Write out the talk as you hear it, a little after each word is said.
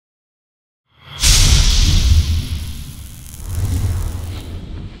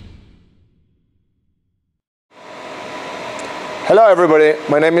Hello everybody,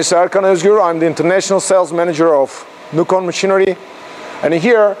 my name is Erkan Özgür. I'm the International Sales Manager of Nukon Machinery. And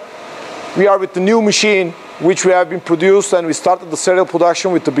here we are with the new machine which we have been produced, and we started the serial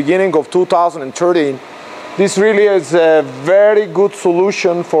production with the beginning of 2013. This really is a very good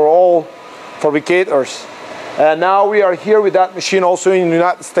solution for all fabricators. And now we are here with that machine also in the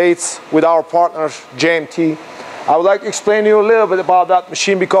United States with our partners JMT. I would like to explain to you a little bit about that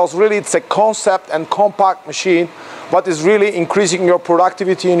machine, because really it's a concept and compact machine but is really increasing your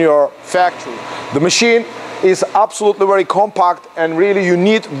productivity in your factory. The machine is absolutely very compact, and really you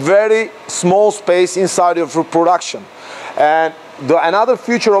need very small space inside of your production. And another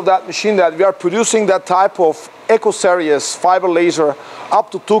feature of that machine, that we are producing that type of Eco Series fiber laser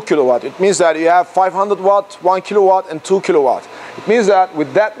up to 2 kilowatt. It means that you have 500 watt, 1 kilowatt and 2 kilowatt. It means that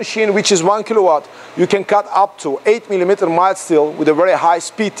with that machine, which is 1 kilowatt, you can cut up to 8mm mild steel with a very high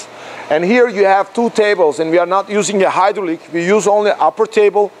speed. And here you have two tables, and we are not using a hydraulic. We use only upper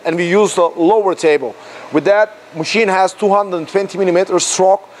table and we use the lower table. With that, machine has 220mm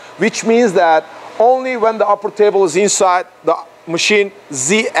stroke, which means that only when the upper table is inside, the machine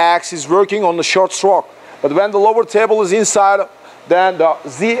Z-axis is working on the short stroke. But when the lower table is inside, then the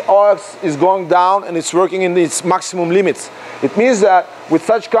Z-axis is going down and it's working in its maximum limits. It means that with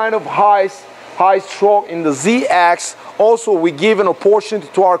such kind of high stroke in the Z-axis, also we give an opportunity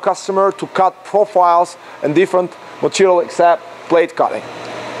to our customer to cut profiles and different material except plate cutting.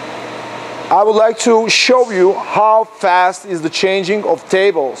 I would like to show you how fast is the changing of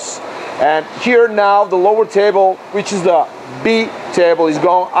tables. And here now the lower table, which is the B table, is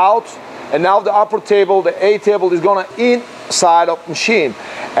going out, and now the upper table, the A table, is going inside of machine.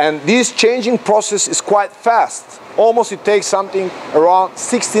 And this changing process is quite fast. Almost it takes something around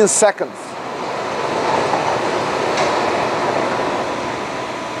 16 seconds.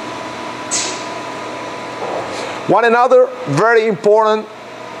 One another very important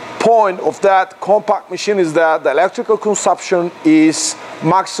point of that compact machine is that the electrical consumption is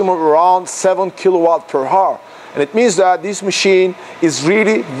maximum around 7 kilowatt per hour. And it means that this machine is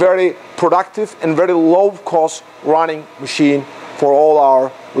really very productive and very low cost running machine for all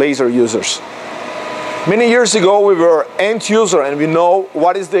our laser users. Many years ago we were end user, and we know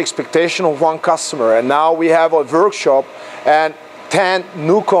what is the expectation of one customer, and now we have a workshop and 10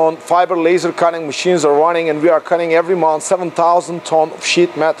 Nukon fiber laser cutting machines are running, and we are cutting every month 7,000 tons of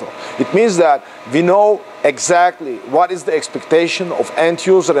sheet metal. It means that we know exactly what is the expectation of end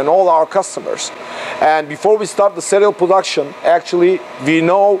user and all our customers. And before we start the serial production, actually we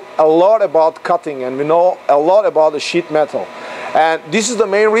know a lot about cutting, and we know a lot about the sheet metal. And this is the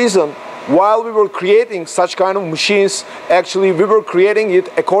main reason while we were creating such kind of machines, actually we were creating it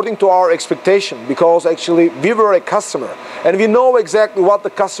according to our expectation, because actually we were a customer and we know exactly what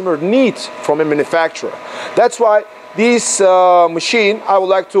the customer needs from a manufacturer. That's why this machine, I would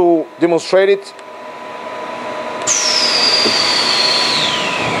like to demonstrate it.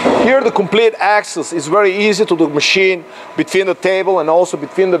 Here the complete access is very easy to the machine between the table and also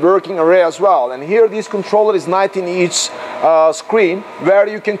between the working area as well. And here this controller is 19-inch screen where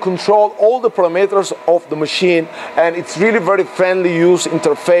you can control all the parameters of the machine, and it's really very friendly use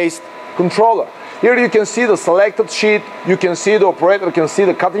interface controller. Here you can see the selected sheet, you can see the operator can see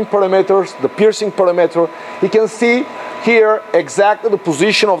the cutting parameters, the piercing parameter. You can see here exactly the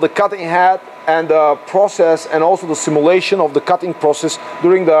position of the cutting head and the process, and also the simulation of the cutting process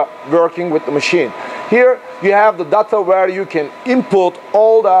during the working with the machine. Here you have the data where you can input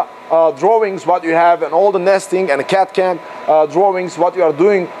all the drawings what you have, and all the nesting and CAD/CAM drawings what you are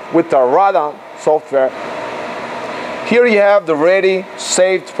doing with the Radon software. Here you have the ready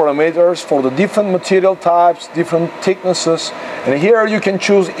saved parameters for the different material types, different thicknesses, and here you can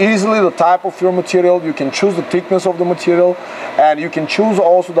choose easily the type of your material, you can choose the thickness of the material, and you can choose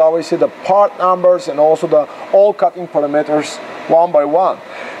also the part numbers and also the all cutting parameters one by one.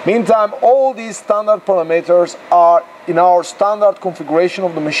 Meantime, all these standard parameters are in our standard configuration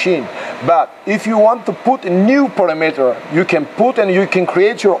of the machine. But if you want to put a new parameter, you can put and you can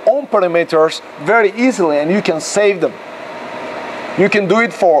create your own parameters very easily, and you can save them. You can do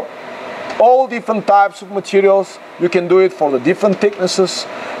it for all different types of materials, you can do it for the different thicknesses,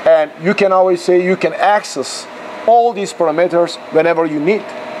 and you can always say you can access all these parameters whenever you need.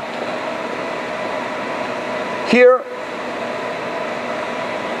 Here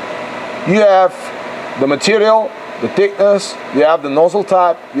you have the material, the thickness, you have the nozzle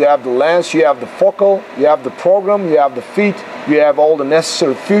type, you have the lens, you have the focal, you have the program, you have the feet, you have all the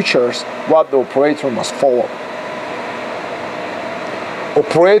necessary features what the operator must follow.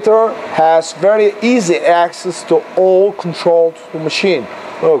 Operator has very easy access to all control to the machine.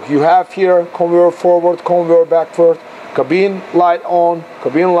 Look, you have here conveyor forward, conveyor backward, cabin light on,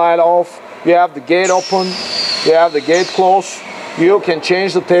 cabin light off. You have the gate open, you have the gate closed. You can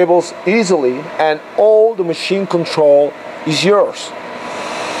change the tables easily, and all the machine control is yours.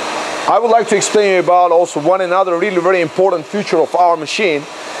 I would like to explain to you about also one another really very important feature of our machine.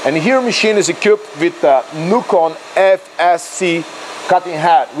 And here machine is equipped with the Nukon FSC cutting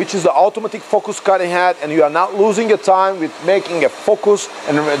head, which is the automatic focus cutting head, and you are not losing your time with making a focus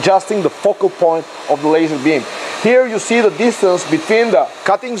and adjusting the focal point of the laser beam. Here you see the distance between the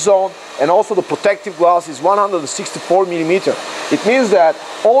cutting zone and also the protective glass is 164 millimeter. It means that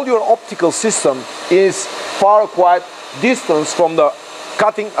all your optical system is far quite distance from the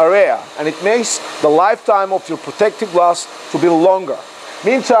cutting area, and it makes the lifetime of your protective glass to be longer.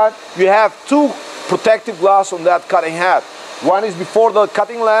 Meantime, you have two protective glass on that cutting head. One is before the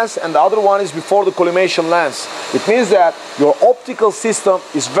cutting lens and the other one is before the collimation lens. It means that your optical system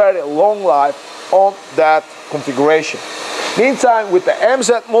is very long life on that configuration. Meantime, with the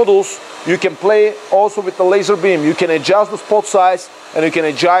MZ models, you can play also with the laser beam. You can adjust the spot size and you can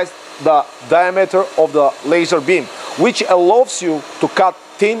adjust the diameter of the laser beam, which allows you to cut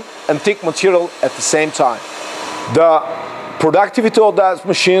thin and thick material at the same time. The productivity of those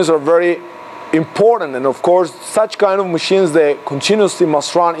machines are very important, and of course such kind of machines, they continuously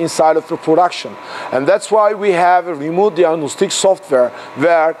must run inside of the production, and that's why we have a remote diagnostic software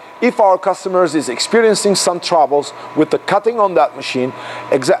where if our customers is experiencing some troubles with the cutting on that machine,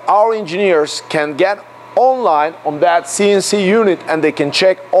 our engineers can get online on that CNC unit and they can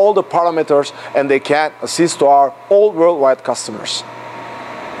check all the parameters and they can assist to our all worldwide customers.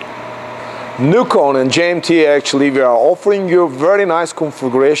 Nukon and JMT, actually, we are offering you a very nice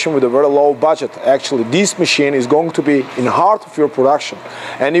configuration with a very low budget. Actually, this machine is going to be in the heart of your production,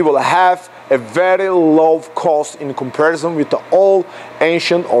 and it will have a very low cost in comparison with the old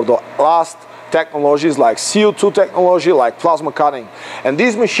ancient or the last technologies like CO2 technology, like plasma cutting. And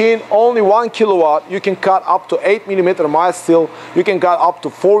this machine, only 1 kilowatt, you can cut up to 8 millimeter mild steel, you can cut up to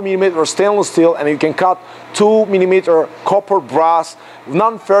 4 millimeter stainless steel, and you can cut 2 millimeter copper, brass,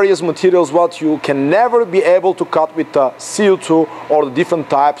 non-ferrous materials what you can never be able to cut with the CO2 or the different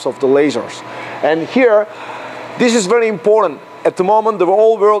types of the lasers. And here, this is very important. At the moment, the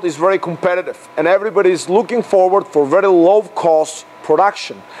whole world is very competitive and everybody is looking forward for very low cost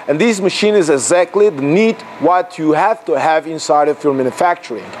production. And this machine is exactly the need what you have to have inside of your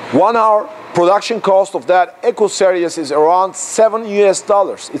manufacturing. 1 hour production cost of that Eco Series is around $7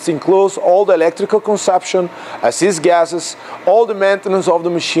 US. It includes all the electrical consumption, assist gases, all the maintenance of the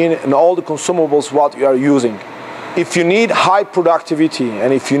machine, and all the consumables what you are using. If you need high productivity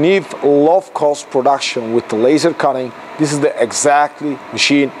and if you need low cost production with the laser cutting, this is the exactly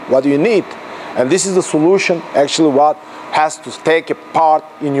machine what you need. And this is the solution actually what has to take a part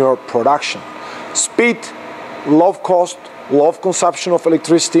in your production. Speed, low cost, low consumption of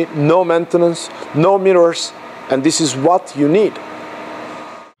electricity, no maintenance, no mirrors, and this is what you need.